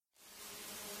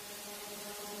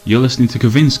You're listening to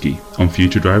Kavinsky on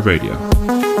Future Drive Radio.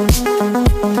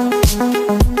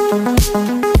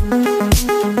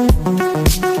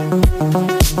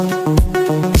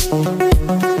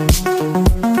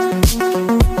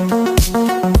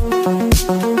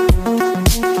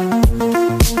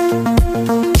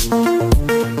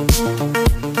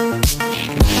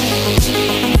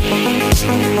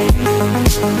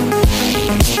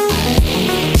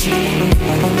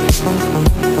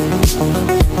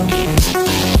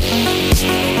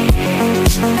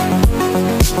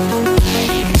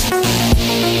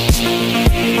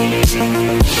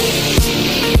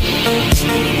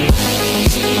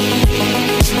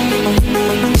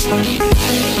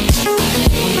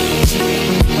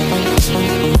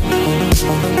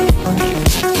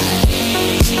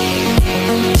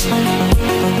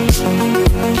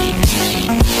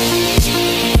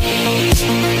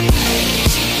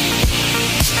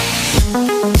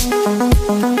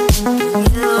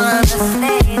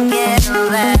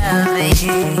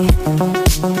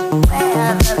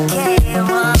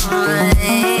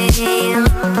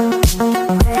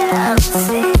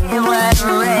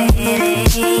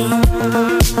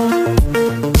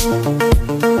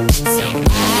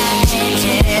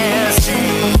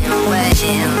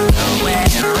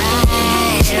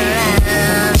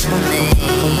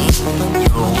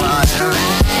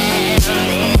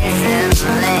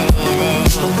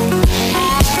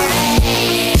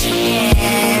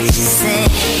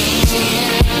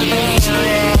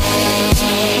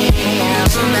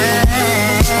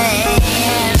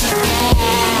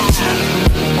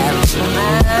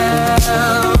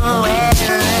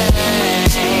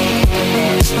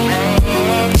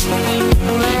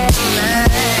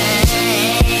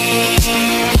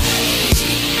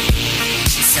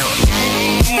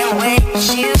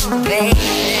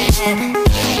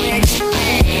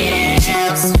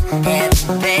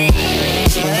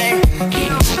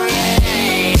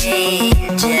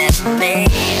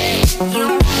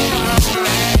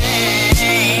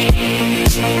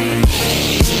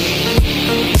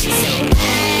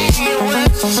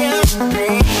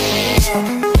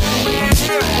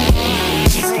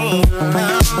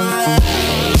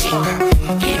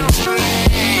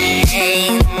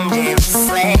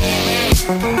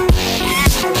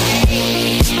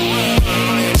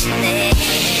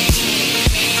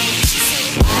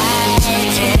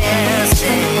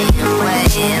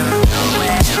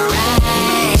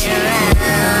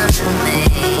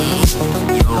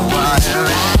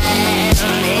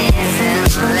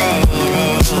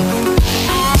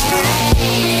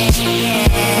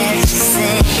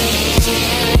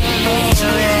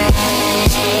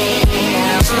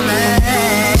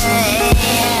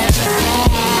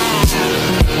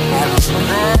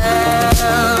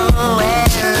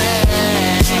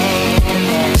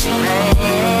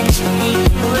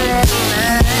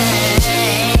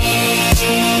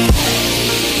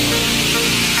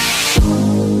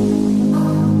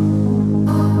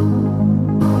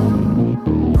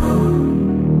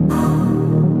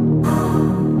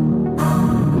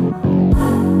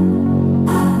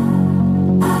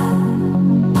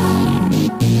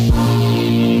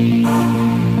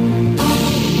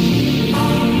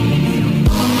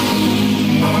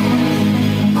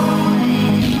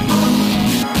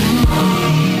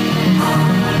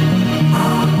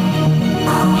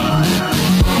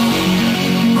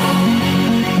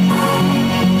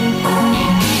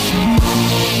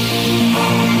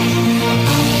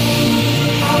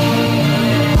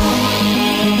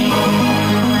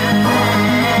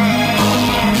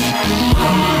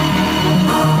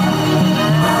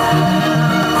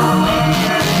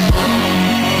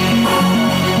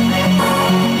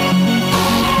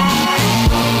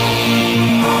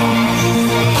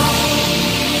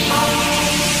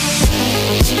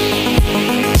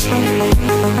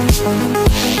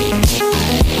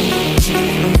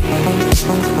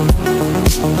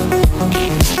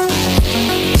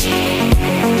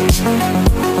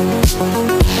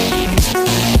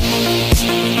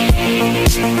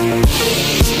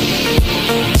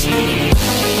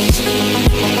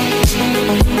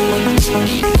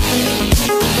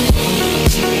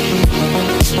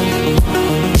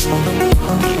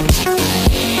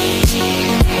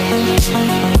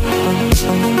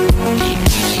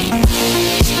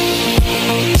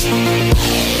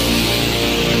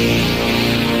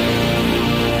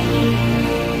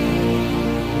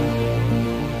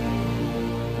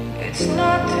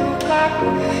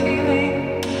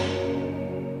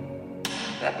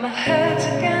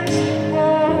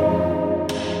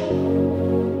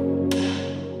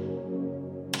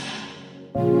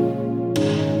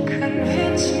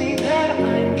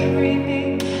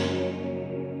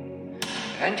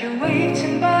 and you're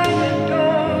waiting by the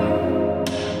door.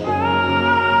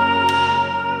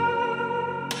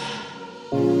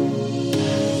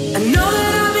 I know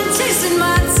that I've been chasing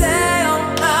my tail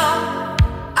now.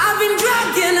 I've been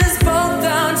dragging us both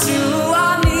down to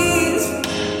our knees.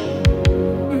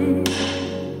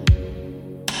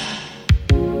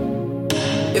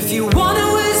 If you want to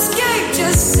escape,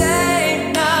 just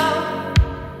say now.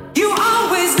 You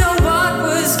always know what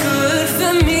was good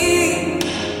for me.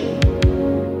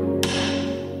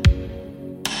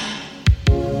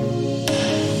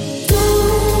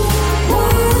 Don't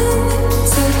want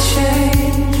to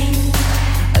change.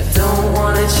 I don't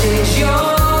want to change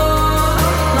your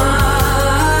mind.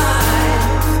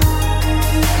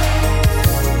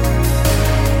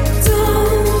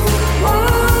 Don't want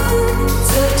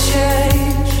to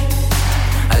change.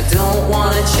 I don't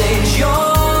want to change your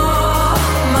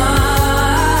mind.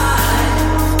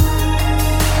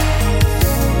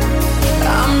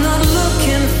 I'm not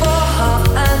looking for half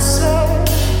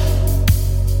answers,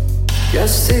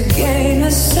 just to gain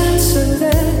a sense of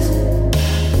this.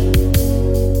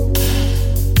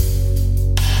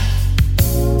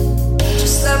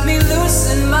 Just let me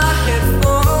loosen my head for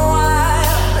a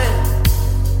while, and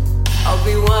I'll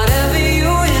be whatever you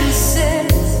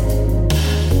insist.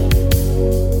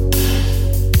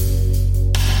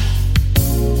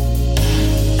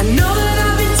 I know that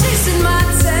I've been chasing my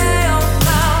tail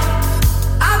now.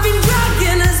 I've been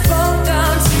dragging us both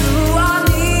down to our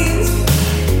knees.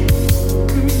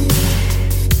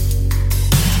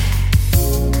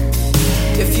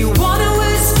 If you want to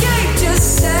escape, just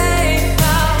say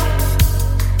now.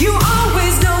 You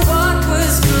always know what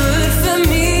was good for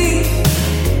me.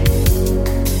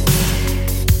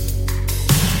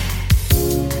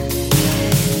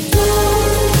 Don't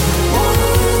want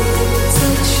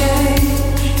to change.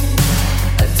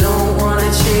 I don't want to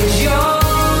change your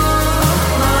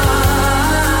mind.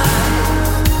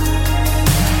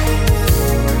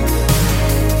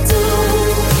 Don't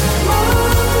want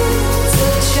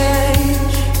to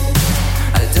change.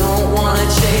 I don't want to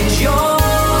change your mind.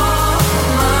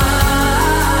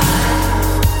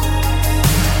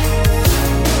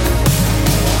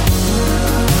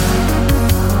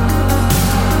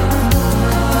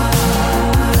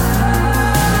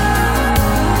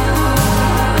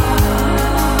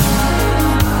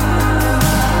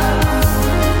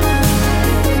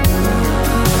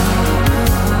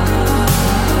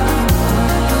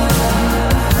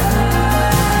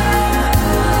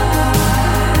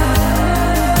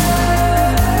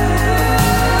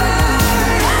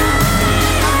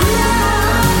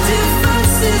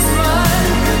 Differences run,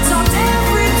 topped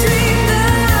every dream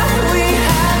that we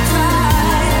had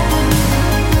tried.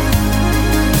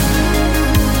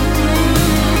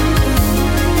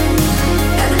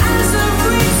 And as I've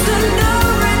reached the no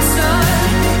return,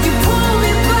 you pull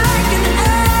me back and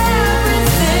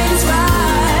everything's right.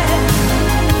 Don't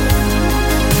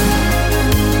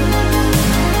want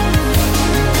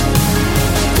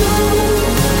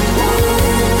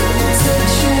to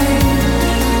change.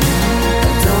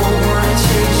 I don't want to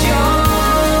change your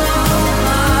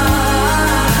mind.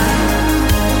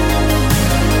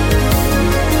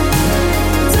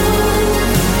 Don't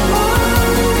want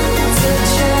to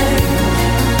change.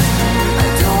 I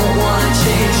don't want to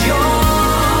change your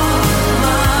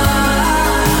mind.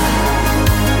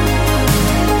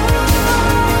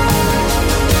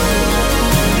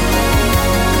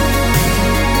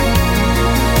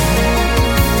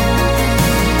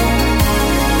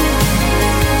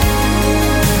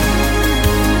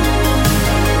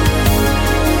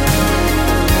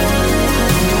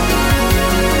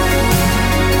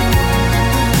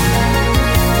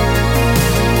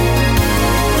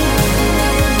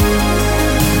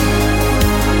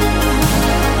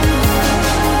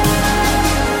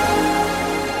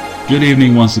 Good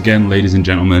evening once again, ladies and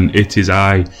gentlemen. It is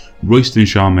I, Royston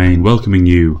Charmaine, welcoming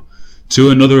you to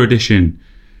another edition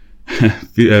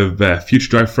of Future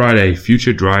Drive Friday,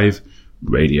 Future Drive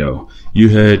Radio. You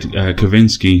heard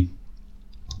Kavinsky,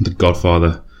 the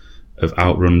godfather of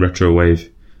Outrun Retrowave,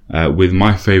 with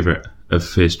my favourite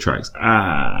of his tracks.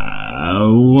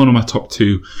 One of my top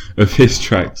two of his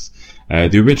tracks.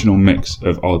 The original mix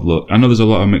of Odd Luck. I know there's a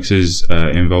lot of mixes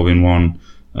involving one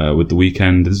with The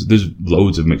Weeknd. There's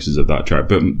loads of mixes of that track,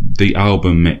 but the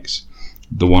album mix,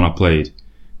 the one I played,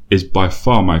 is by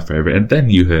far my favourite. And then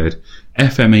you heard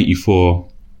FM84,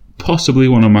 possibly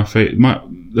one of my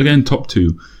again, top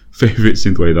two favourite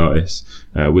synthwave artists,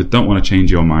 with Don't Want to Change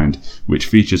Your Mind, which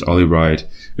features Ollie Ride.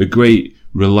 A great,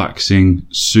 relaxing,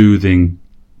 soothing,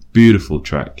 beautiful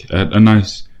track. A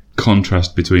nice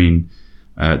contrast between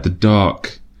the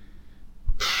dark,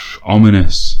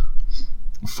 ominous,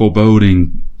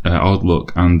 foreboding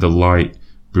outlook and the light,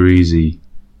 breezy,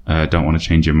 don't want to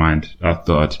change your mind, I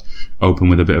thought I'd open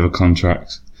with a bit of a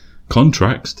contrast.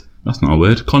 That's not a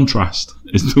word. Contrast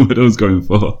is the word I was going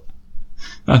for.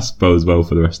 That bodes well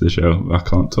for the rest of the show. I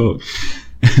can't talk.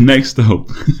 Next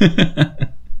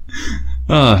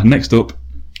up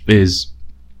is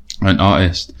an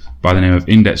artist by the name of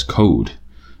Index Code.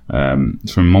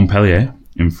 It's from Montpellier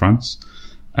in France.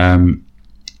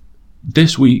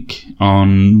 This week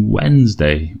on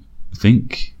Wednesday, I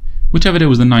think, whichever day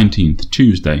was the 19th,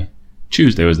 Tuesday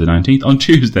was the 19th. On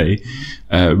Tuesday,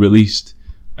 released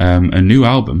a new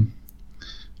album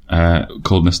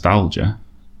called Nostalgia.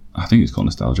 I think it's called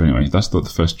Nostalgia anyway. That's what the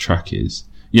first track is.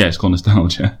 Yeah, it's called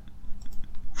Nostalgia.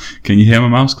 Can you hear my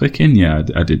mouse clicking? Yeah,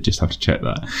 I did just have to check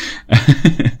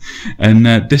that. And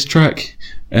this track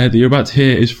that you're about to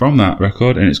hear is from that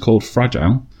record, and it's called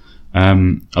Fragile.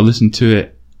 I listened to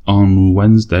it on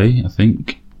Wednesday, I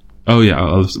think. Oh yeah,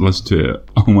 I listened to it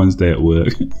on Wednesday at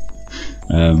work.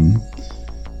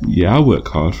 Yeah, I work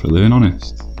hard for a living,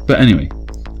 honest. But anyway,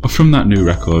 from that new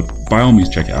record, by all means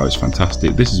check it out, it's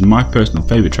fantastic. This is my personal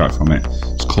favourite track from it.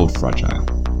 It's called Fragile.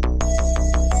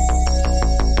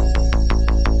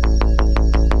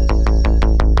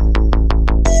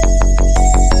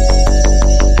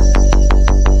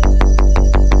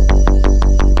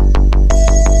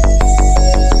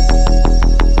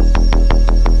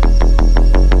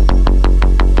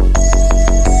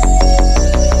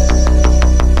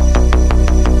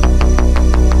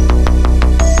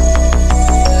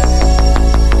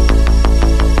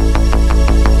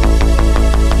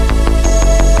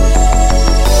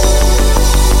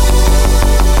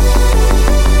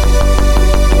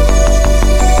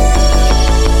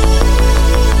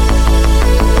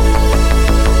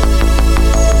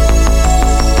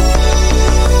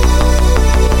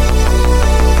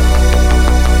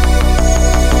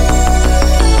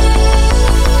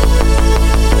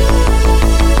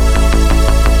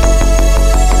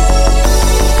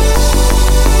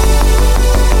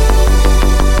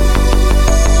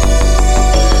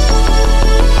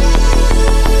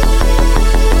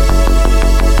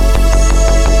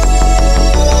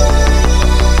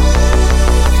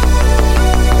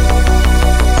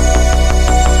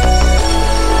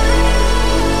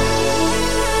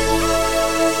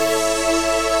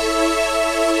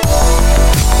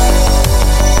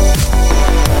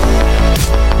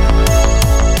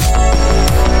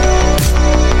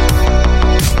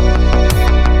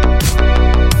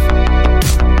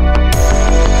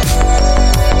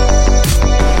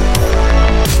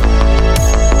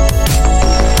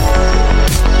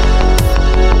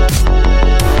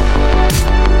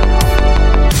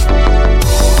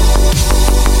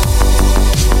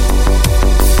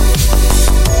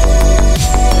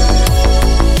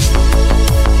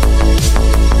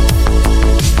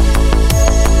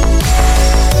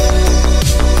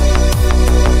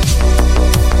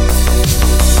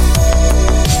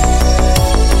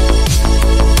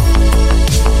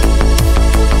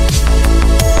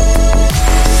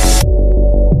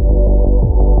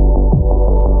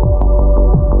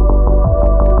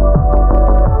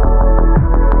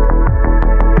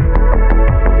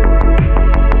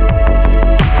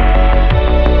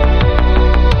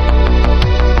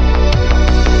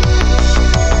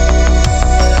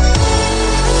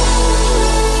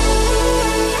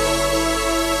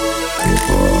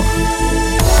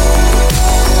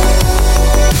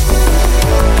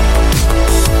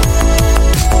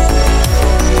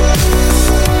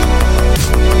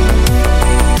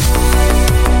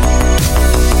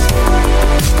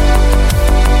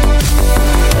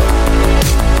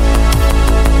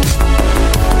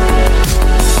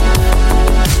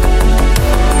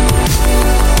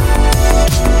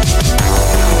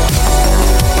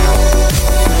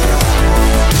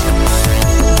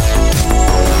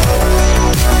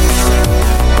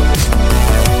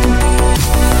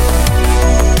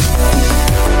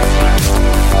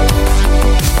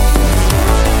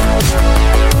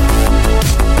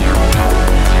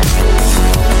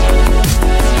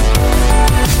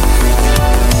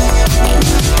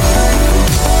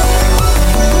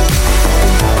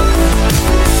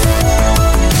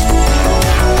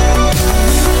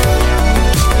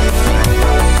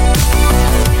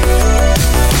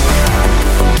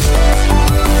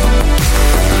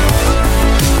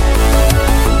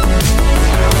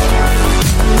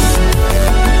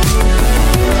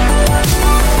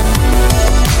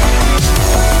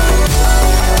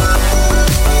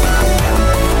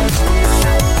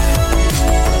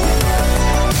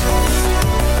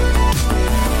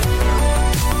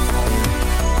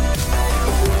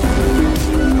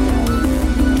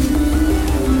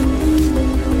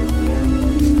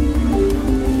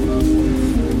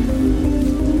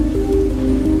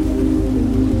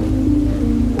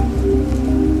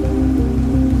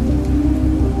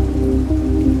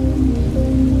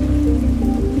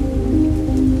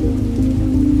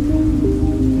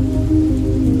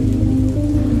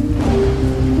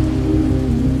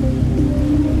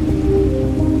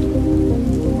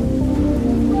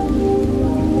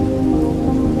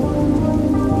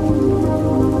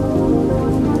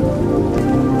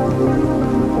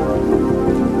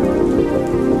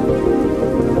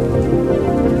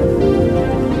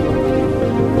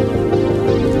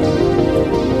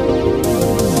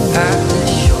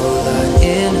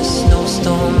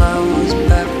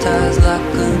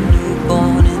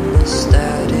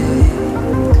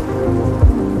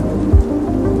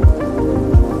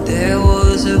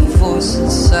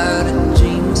 inside a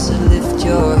dream, so lift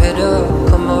your head up,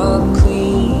 come up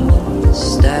clean and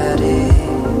static.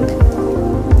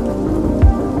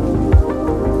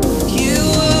 You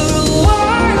were a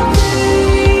wild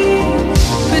thing,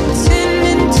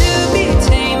 pretending to be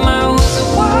tame. I was a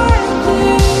wild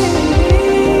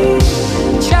thing,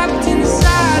 trapped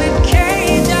inside a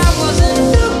cage. I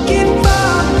wasn't looking for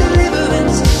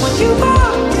deliverance when you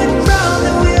walked in from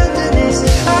the wilderness.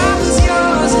 I was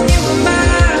yours and you were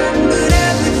mine, but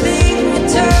everything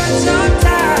returns on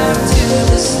time to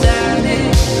the static.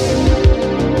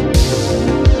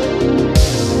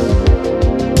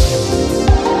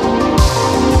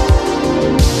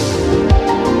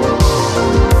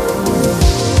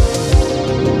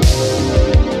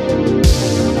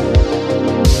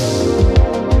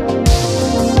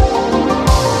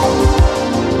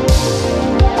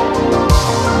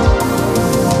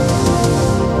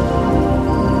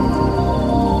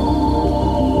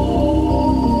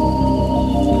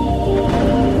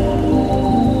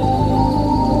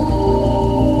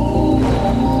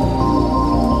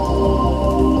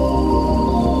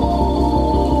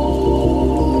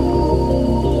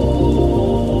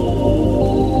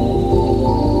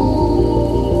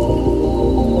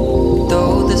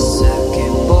 Though the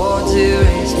circuit boards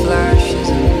erase flashes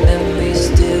and memories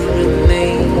still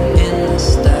remain in the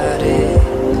static.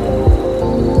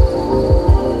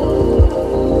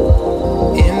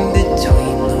 In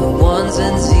between the ones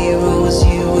and zeros,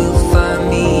 you will find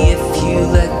me if you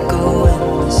let go in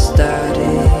the static.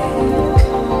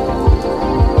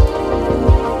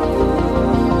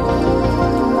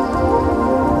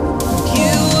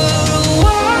 You were a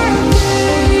wild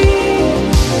thing,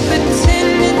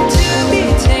 pretending to be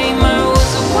tame. I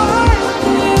was a wild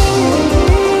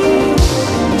thing,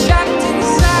 trapped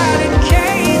inside a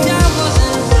cage. I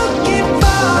wasn't looking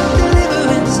for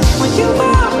deliverance when you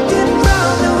walked in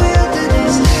from the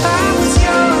wilderness. I was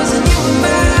yours and you were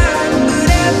mine, but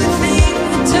everything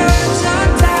returns on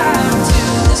time to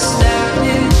the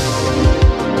static.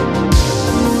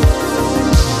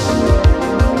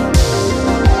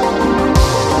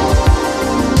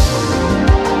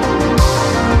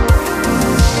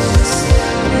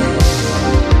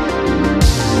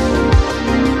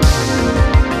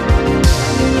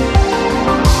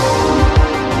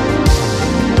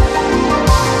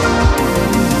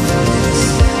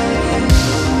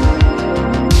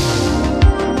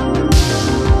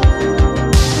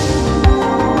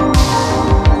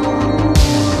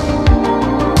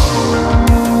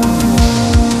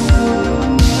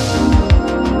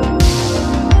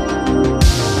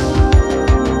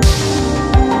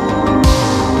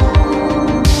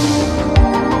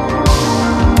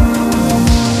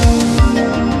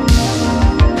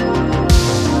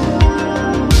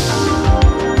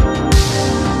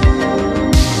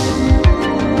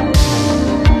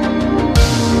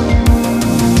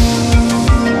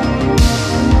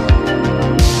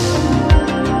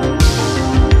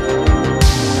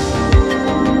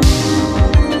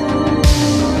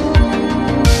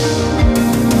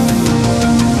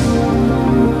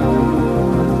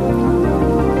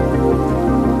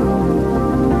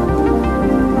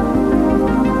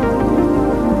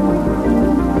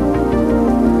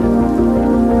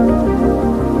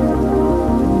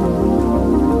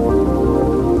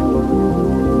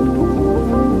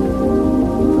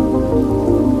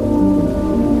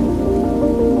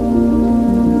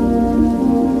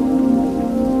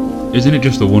 Isn't it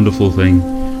just a wonderful thing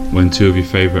when two of your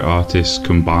favourite artists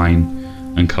combine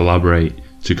and collaborate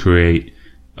to create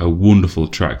a wonderful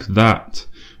track? That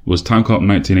was Time Cop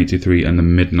 1983 and The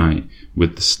Midnight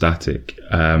with The Static.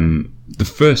 The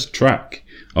first track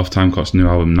of Time Cop's new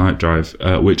album Night Drive,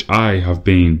 which I have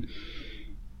been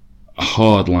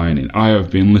hardlining. I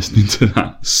have been listening to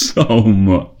that so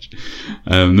much.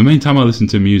 The main times I listen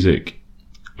to music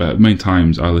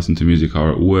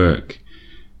are at work,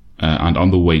 and on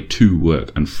the way to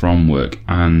work and from work.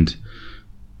 And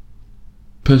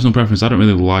personal preference, I don't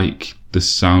really like the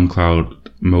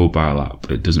SoundCloud mobile app.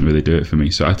 It doesn't really do it for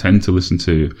me. So I tend to listen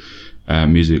to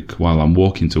music while I'm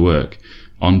walking to work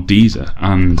on Deezer.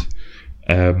 And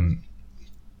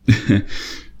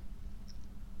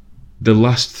the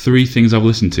last three things I've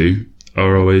listened to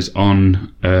are always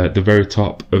on the very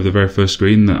top of the very first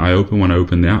screen that I open when I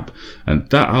open the app. And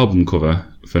that album cover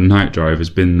for Night Drive has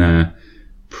been there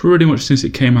pretty much since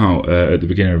it came out at the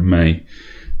beginning of May,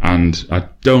 and I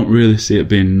don't really see it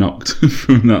being knocked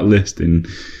from that list in,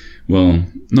 well,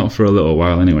 not for a little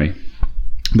while anyway.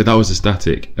 But that was The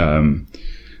Static. I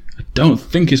don't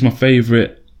think it's my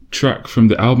favourite track from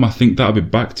the album, I think That'll Be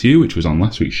Back to You, which was on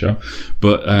last week's show.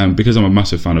 But because I'm a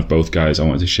massive fan of both guys, I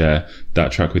wanted to share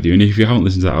that track with you. And if you haven't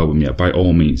listened to that album yet, by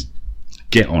all means,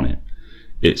 get on it.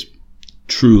 It's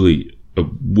truly a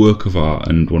work of art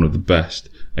and one of the best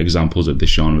examples of this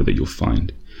genre that you'll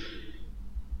find.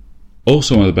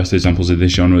 Also, one of the best examples of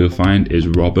this genre you'll find is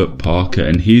Robert Parker,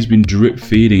 and he's been drip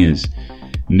feeding us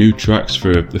new tracks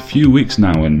for a few weeks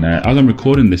now, and as I'm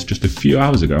recording this just a few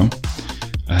hours ago,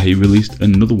 he released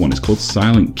another one. It's called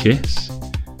Silent Kiss,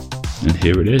 and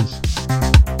here it is.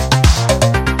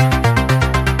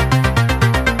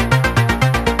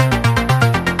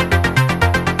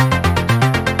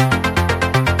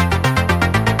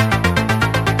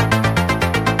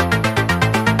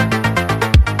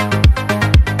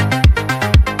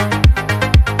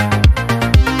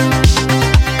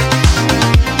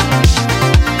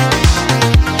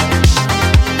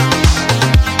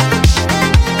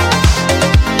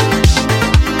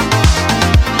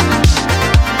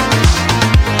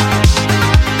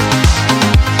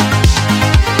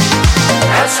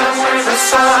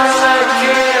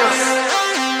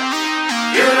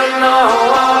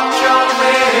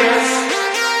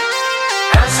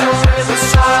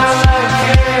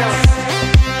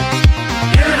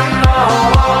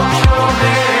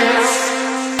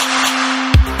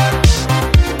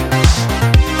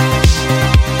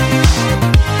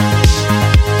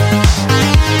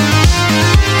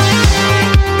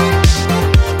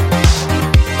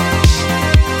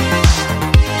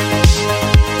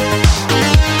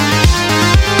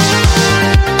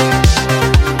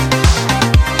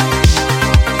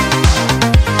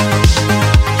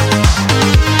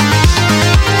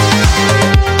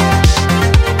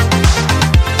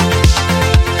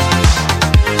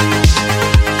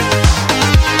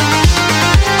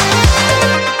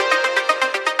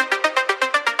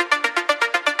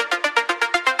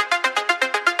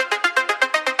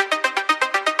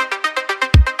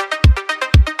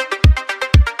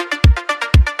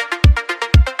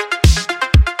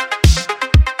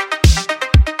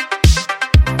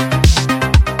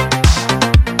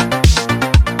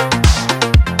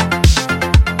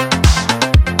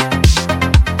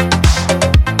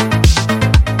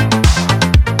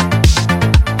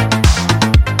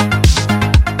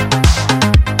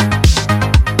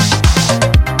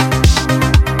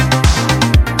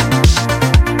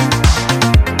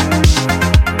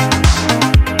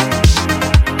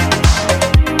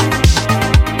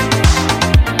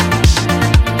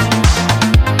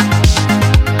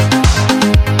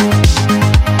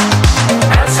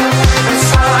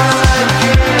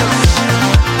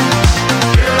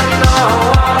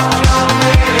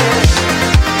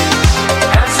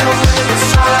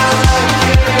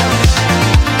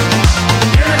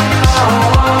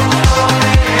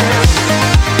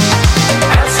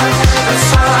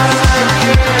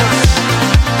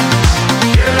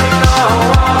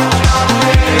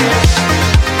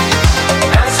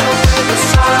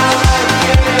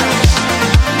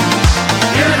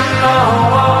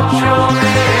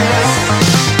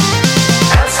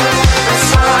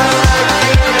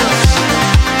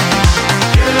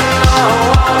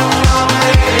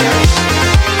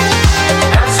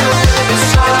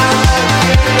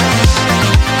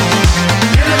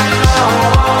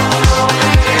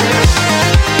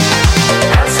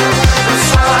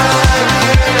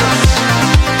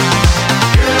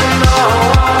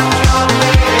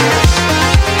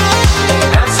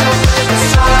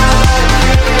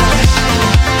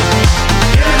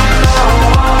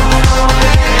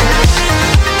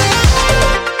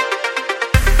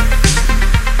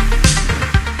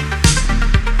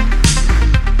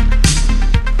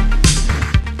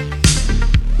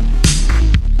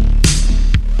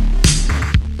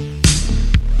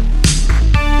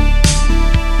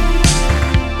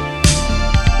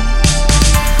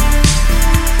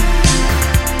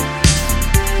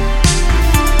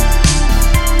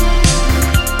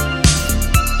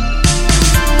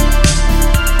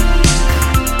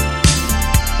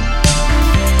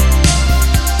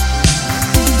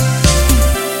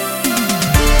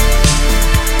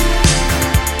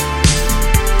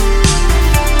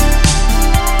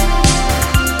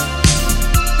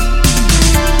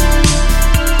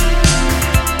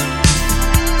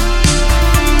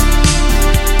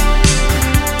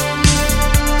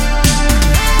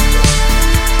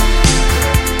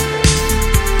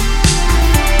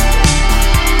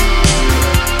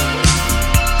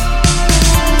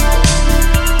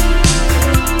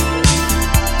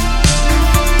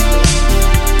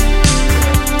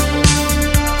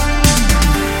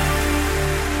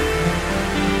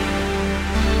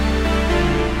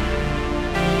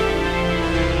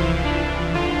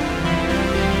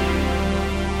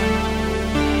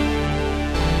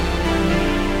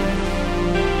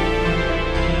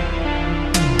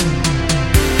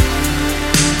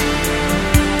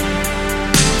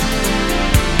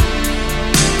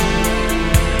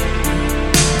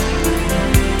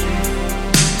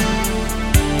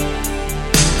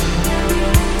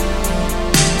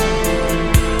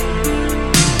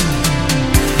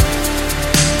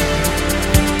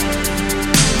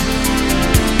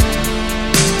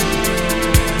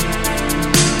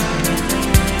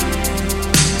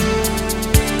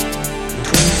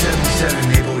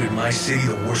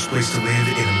 worst place to live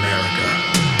in America.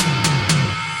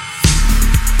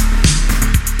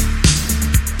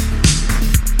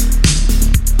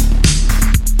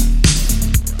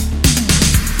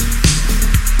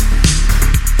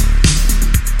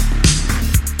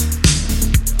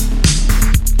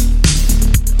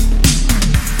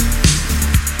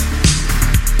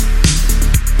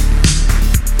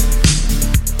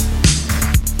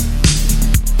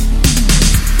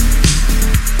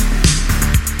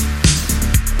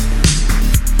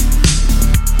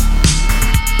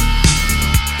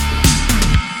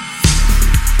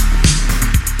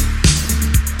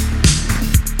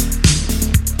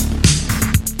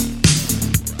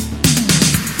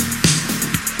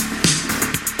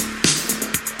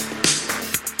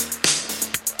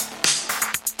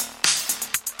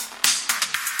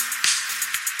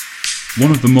 One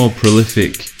of the more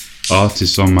prolific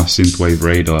artists on my synthwave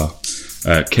radar,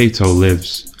 Kato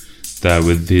Lives, there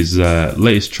with his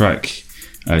latest track,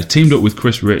 teamed up with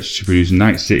Chris Rich to produce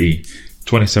Night City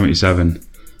 2077.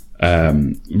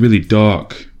 Really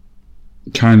dark,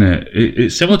 kind of.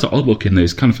 It's similar to Odd Look in that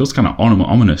it kind of feels kind of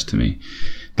ominous to me.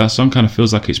 That song kind of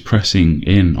feels like it's pressing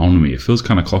in on me. It feels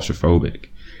kind of claustrophobic.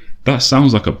 That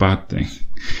sounds like a bad thing.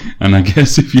 And I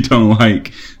guess if you don't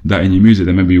like that in your music,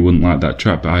 then maybe you wouldn't like that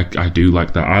track. But I do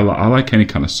like that. I like any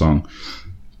kind of song.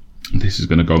 This is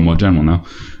going to go more general now.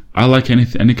 I like any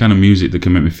kind of music that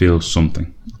can make me feel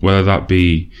something, whether that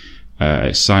be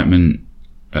excitement,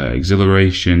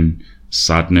 exhilaration,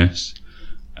 sadness,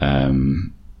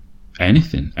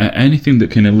 anything that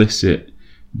can elicit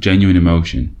genuine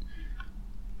emotion.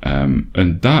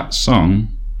 And that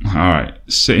song, all right,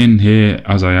 sitting here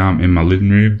as I am in my living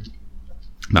room,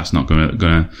 that's not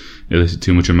gonna elicit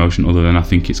too much emotion, other than I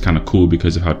think it's kind of cool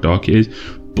because of how dark it is.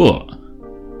 But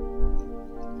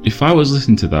if I was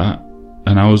listening to that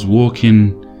and I was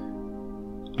walking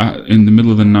in the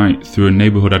middle of the night through a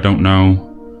neighbourhood I don't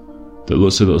know that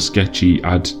looks a little sketchy,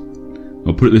 I'll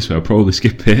put it this way, I'll probably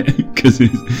skip it because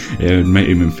it would make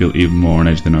me feel even more on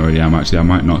edge than I already am. Actually, I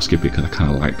might not skip it because I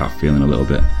kind of like that feeling a little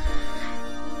bit.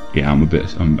 Yeah, I'm a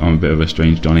bit of a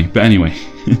strange Donny. But anyway,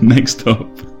 next up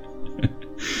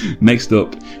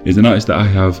is an artist that I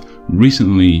have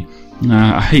recently,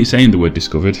 I hate saying the word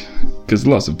discovered because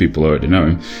lots of people already know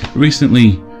him,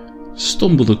 recently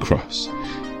stumbled across,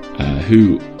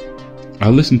 who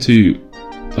I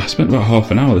spent about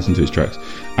half an hour listening to his tracks,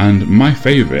 and my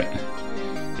favourite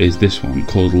is this one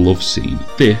called Love Scene.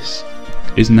 This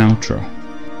is Nautro.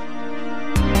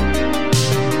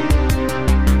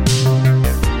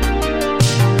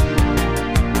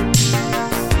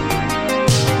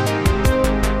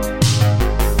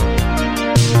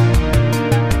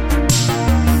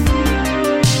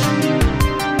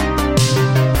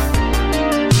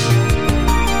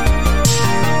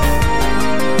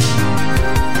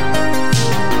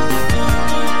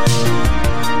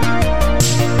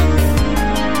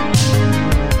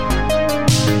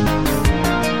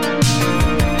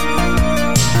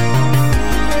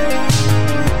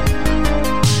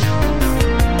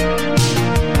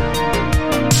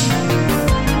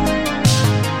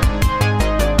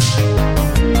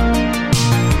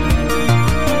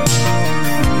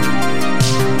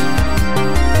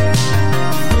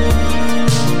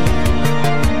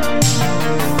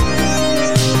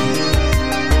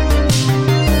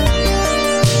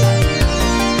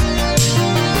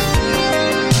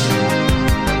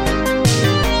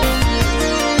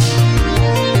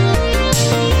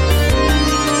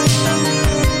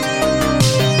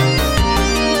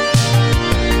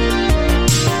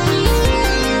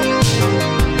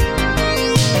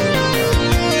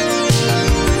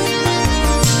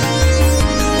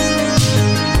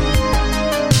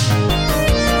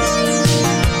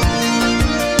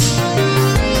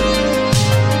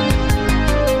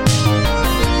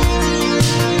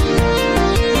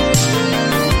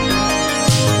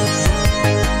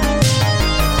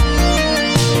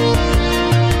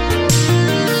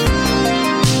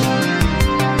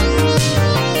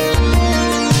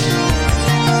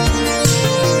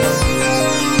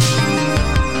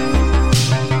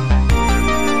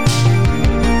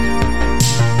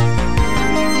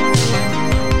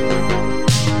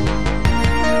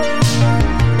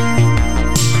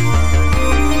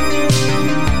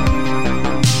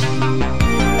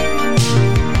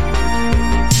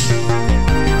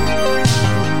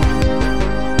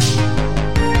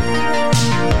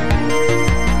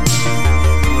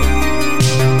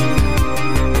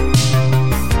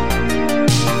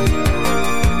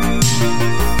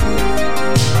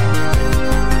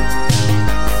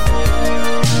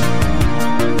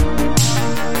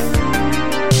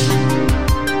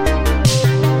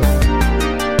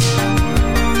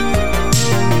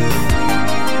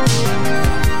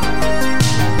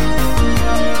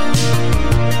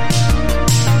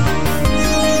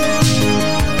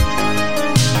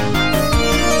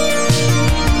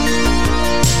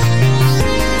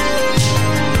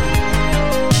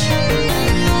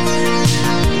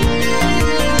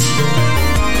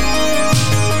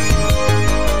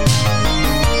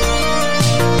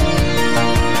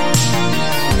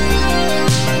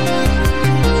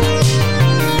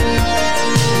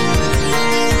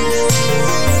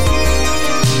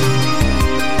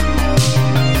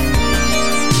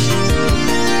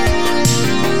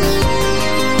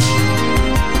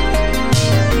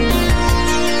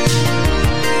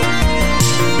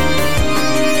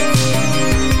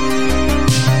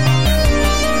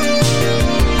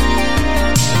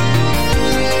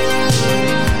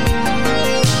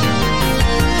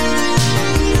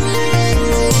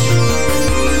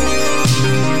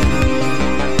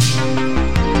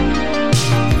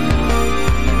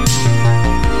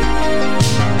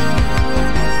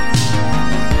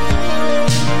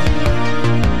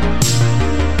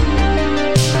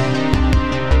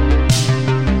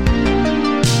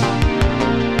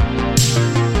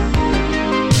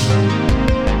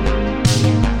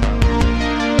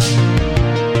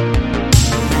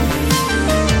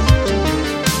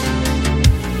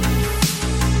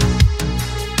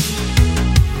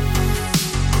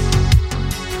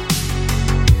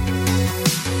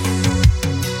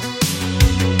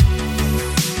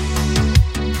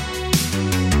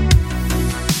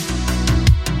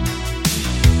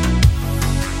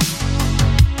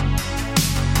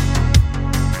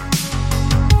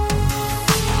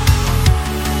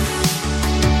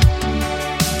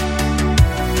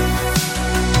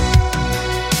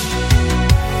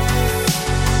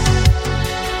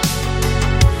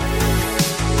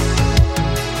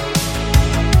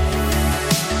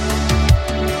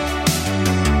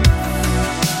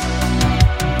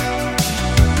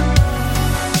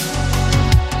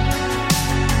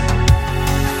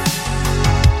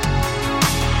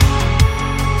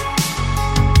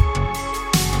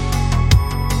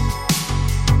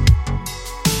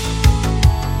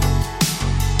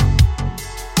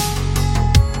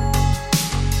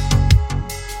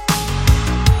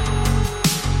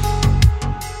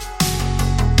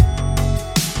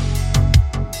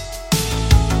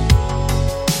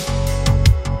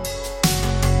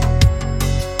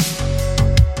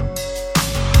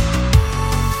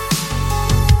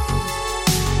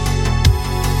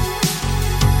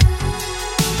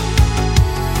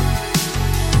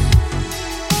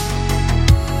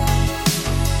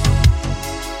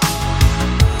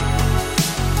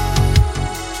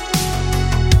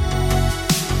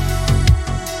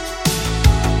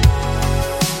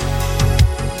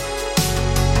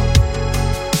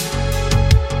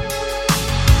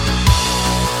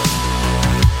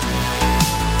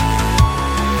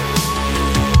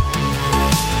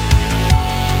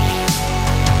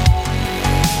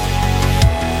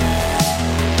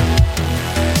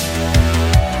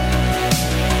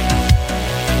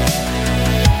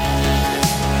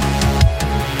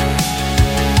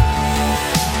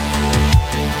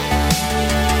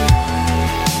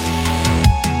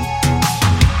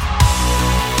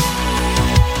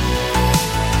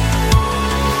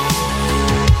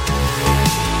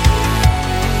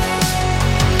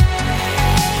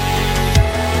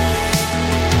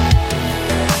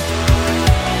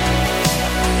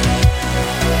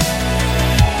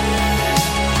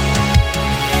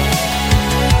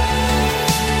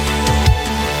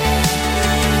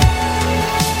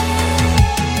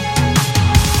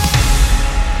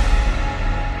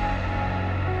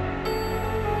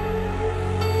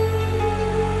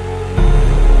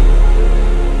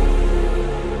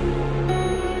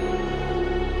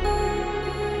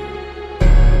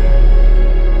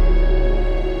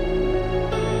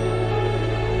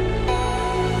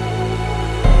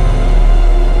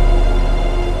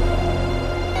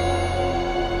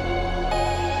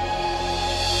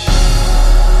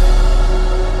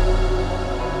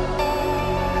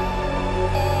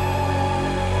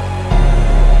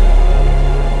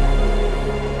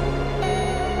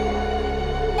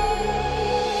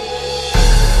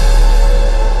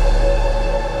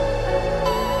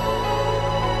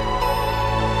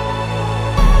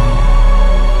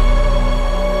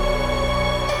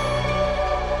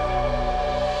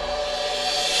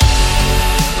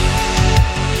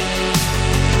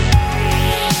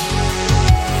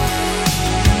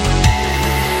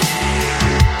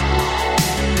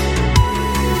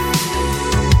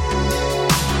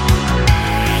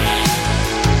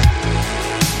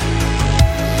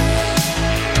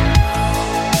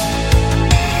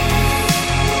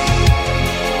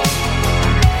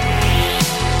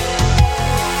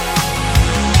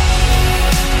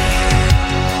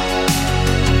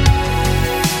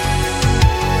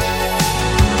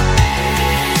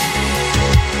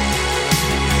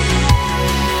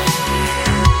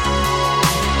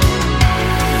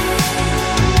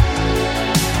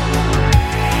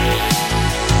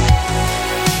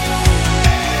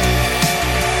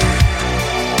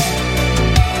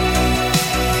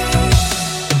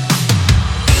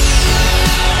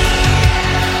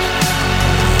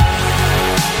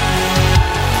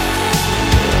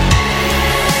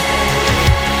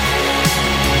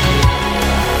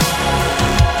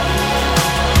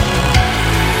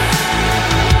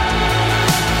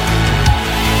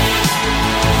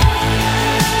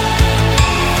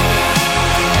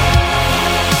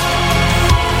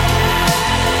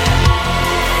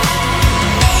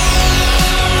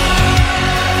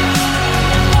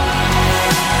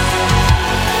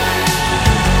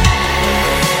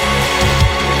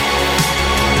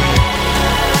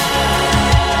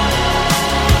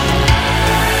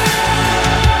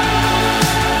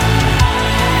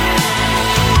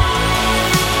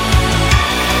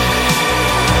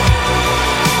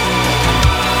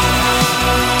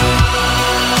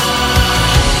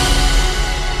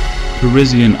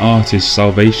 Parisian artist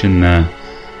Salvation there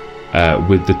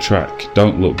with the track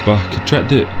Don't Look Back. A track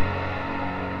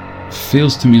that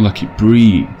feels to me like it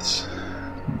breathes.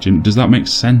 Does that make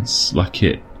sense? Like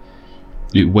it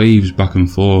waves back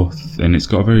and forth, and it's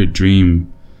got a very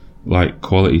dream-like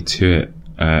quality to it.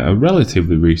 A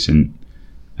relatively recent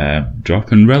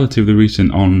drop, and relatively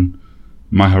recent on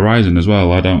my horizon as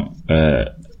well.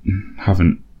 I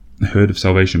haven't heard of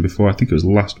Salvation before. I think it was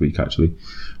last week actually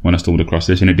when I stumbled across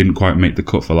this, and it didn't quite make the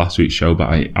cut for last week's show, but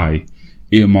I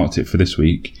earmarked it for this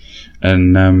week.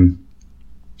 And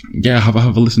I have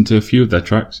a listen to a few of their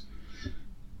tracks.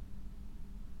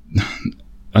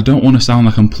 I don't want to sound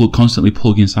like I'm constantly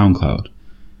plugging SoundCloud,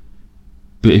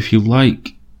 but if you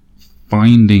like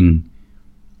finding,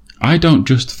 I don't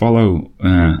just follow,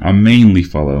 I mainly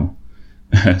follow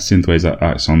Synthwaves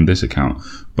acts on this account,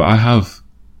 but I have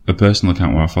a personal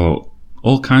account where I follow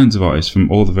all kinds of artists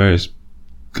from all the various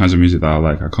kinds of music that I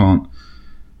like. I can't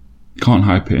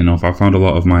hype it enough. I found a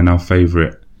lot of my now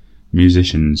favourite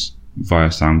musicians via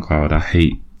SoundCloud. I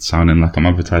hate sounding like I'm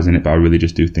advertising it, but I really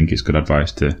just do think it's good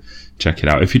advice to check it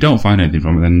out. If you don't find anything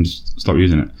from it, then just stop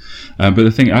using it. But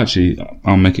the thing, actually,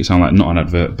 I'll make it sound like not an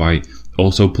advert by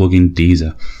also plugging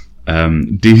Deezer.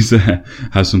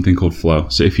 Deezer has something called Flow.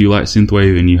 So if you like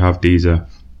synthwave and you have Deezer,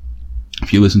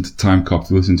 if you listen to Timecop, if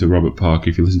you listen to Robert Parker,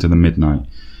 if you listen to The Midnight,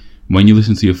 when you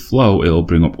listen to your Flow, it'll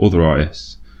bring up other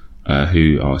artists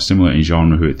who are similar in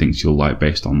genre, who it thinks you'll like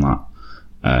based on that.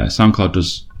 SoundCloud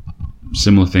does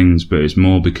similar things, but it's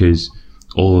more because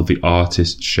all of the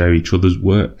artists share each other's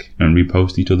work and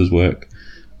repost each other's work.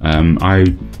 I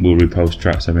will repost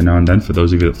tracks every now and then. For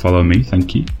those of you that follow me,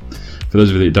 thank you. For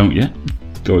those of you that don't yet,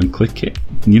 go and click it.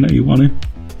 You know you want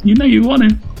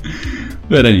to.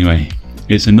 But anyway,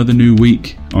 it's another new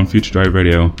week on Future Drive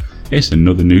Radio. It's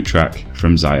another new track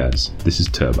from Zayas. This is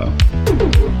Turbo.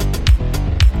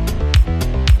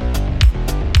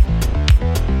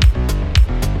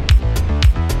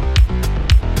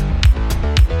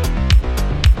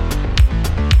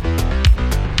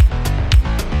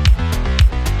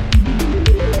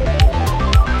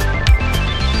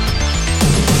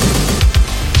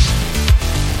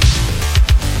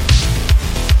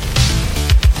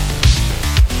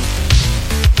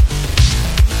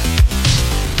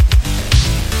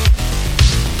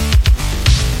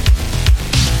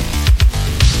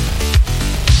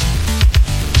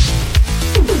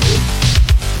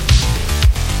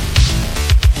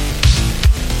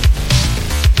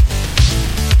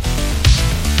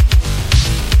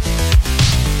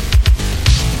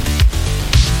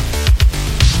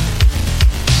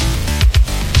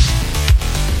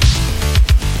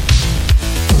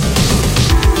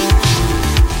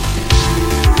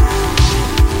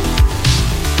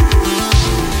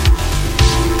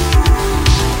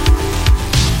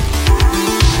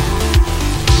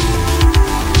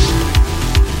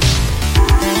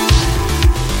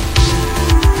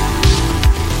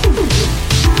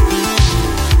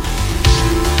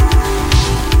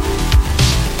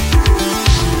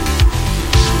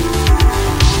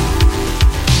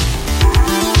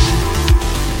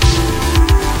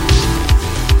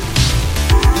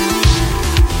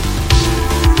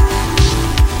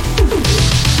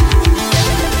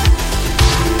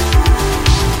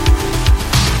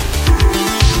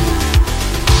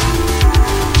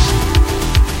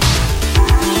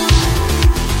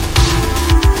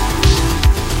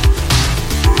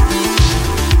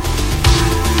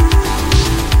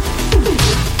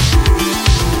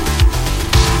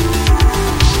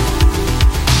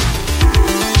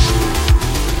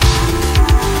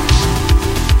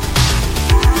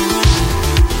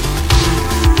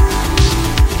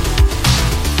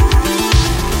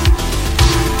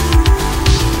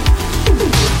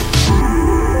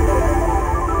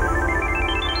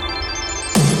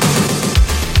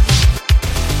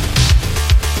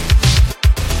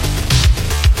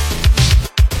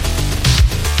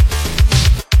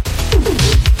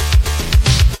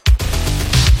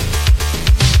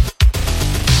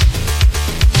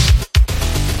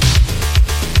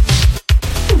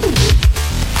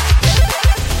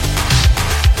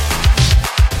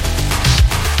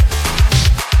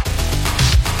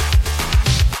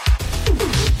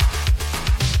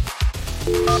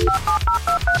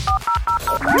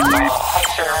 Hi,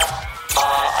 sir. I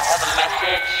have a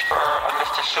message for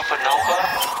Mr. Supernova.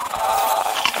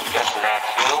 I'm guessing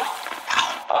that's you.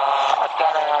 I've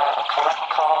got a collect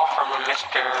call from a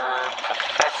Mr.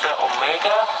 Professor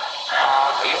Omega.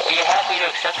 Are you happy to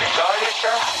accept the charges,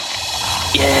 sir?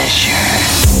 Yeah, sure.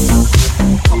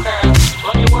 Okay,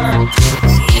 love your work.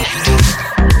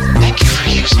 Thank you for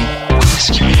using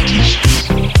this communication.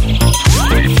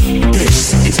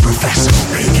 This is Professor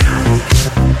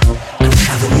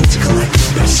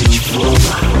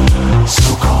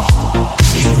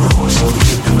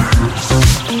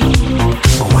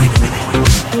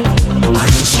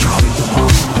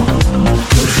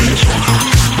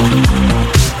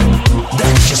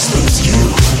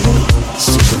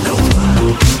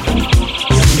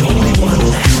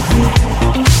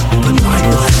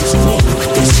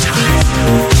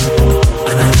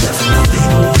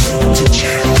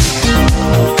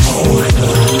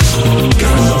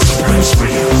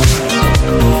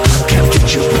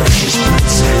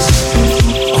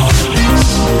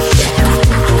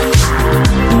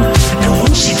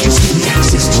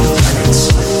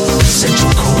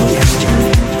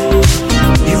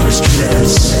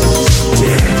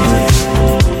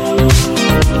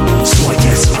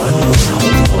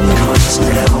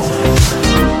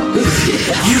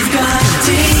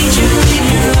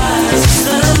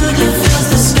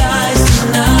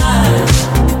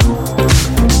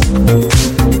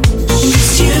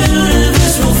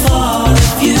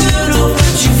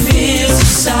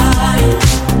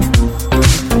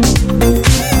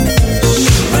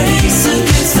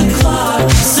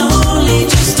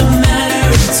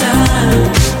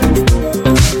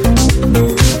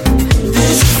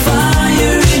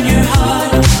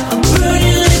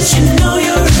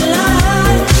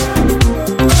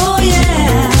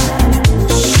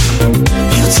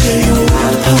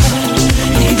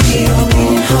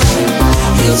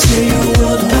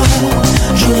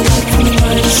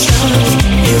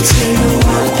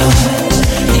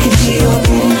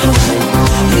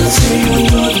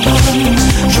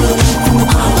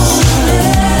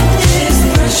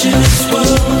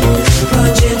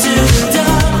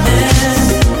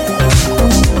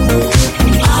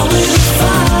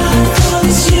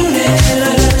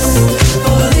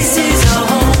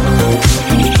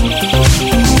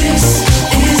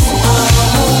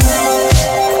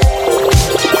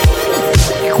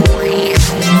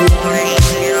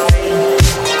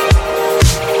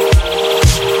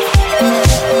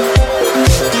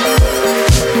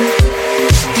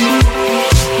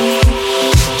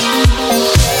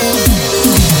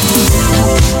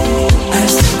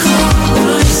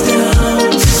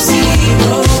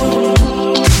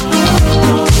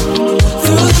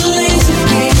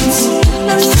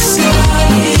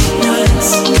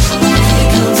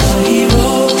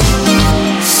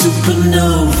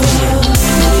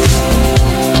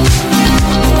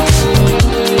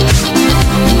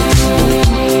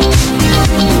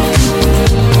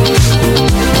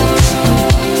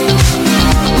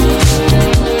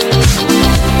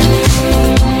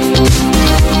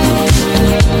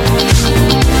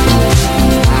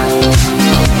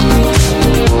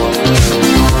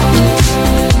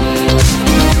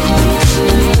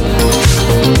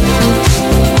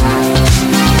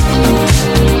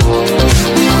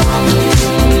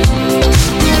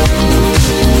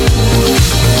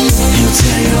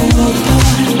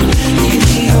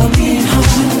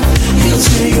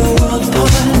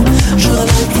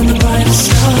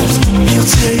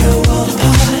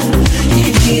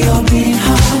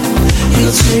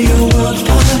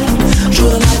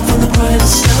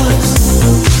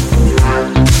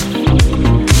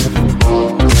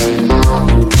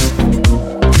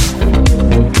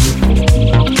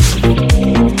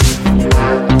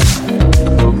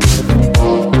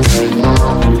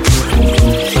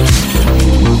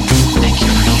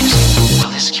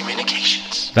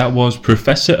That was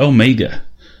Professor Omega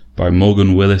by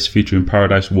Morgan Willis featuring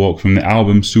Paradise Walk from the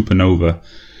album Supernova.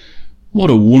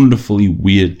 What a wonderfully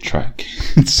weird track.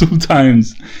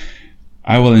 Sometimes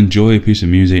I will enjoy a piece of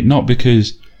music, not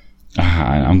because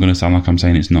I'm going to sound like I'm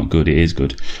saying it's not good, it is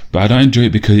good, but I don't enjoy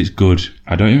it because it's good.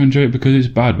 I don't even enjoy it because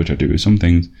it's bad, which I do with some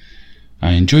things.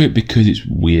 I enjoy it because it's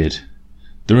weird.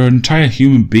 There are entire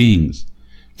human beings,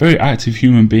 very active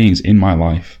human beings in my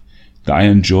life that I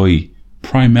enjoy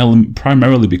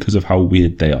primarily because of how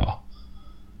weird they are.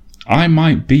 I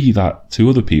might be that to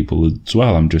other people as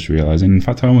well, I'm just realising. In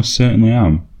fact, I almost certainly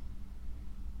am.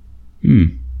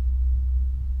 I'm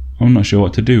not sure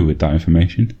what to do with that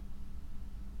information.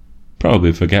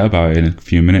 Probably forget about it in a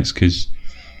few minutes because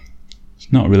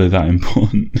it's not really that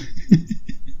important.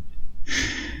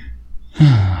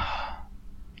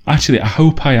 Actually, I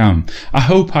hope I am. I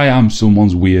hope I am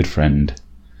someone's weird friend.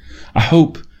 I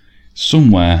hope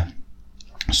somewhere,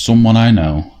 someone I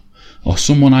know, or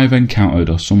someone I've encountered,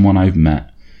 or someone I've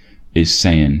met is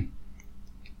saying,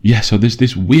 yeah, so there's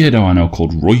this weirdo I know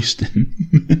called Royston.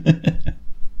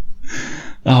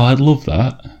 Oh, I'd love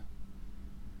that.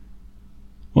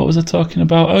 What was I talking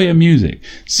about? Oh yeah, music.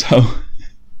 So,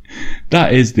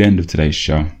 that is the end of today's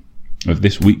show, of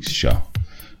this week's show.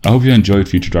 I hope you enjoyed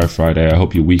Future Drive Friday. I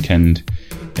hope your weekend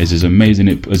is as amazing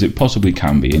as it possibly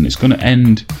can be, and it's going to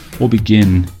end or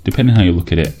begin, depending how you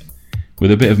look at it,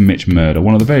 with a bit of Mitch Murder,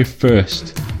 one of the very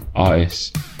first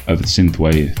artists of the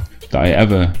synthwave that I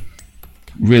ever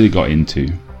really got into.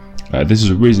 This is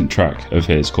a recent track of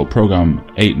his called Program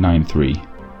 893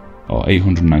 or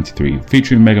 893,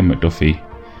 featuring Megan McDuffie.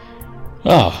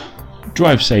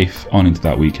 Drive safe on into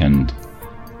that weekend.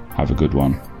 Have a good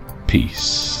one.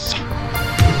 Peace.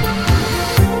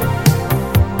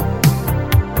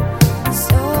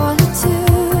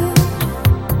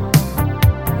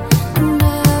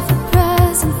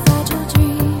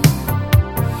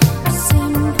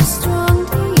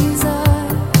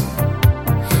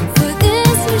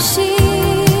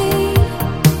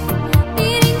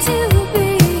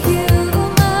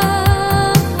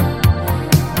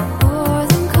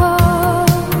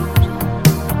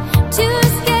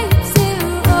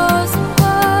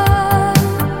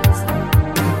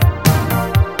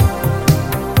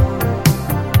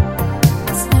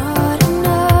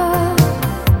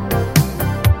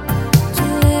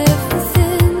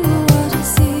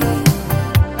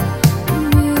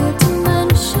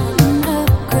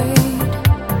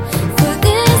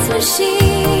 She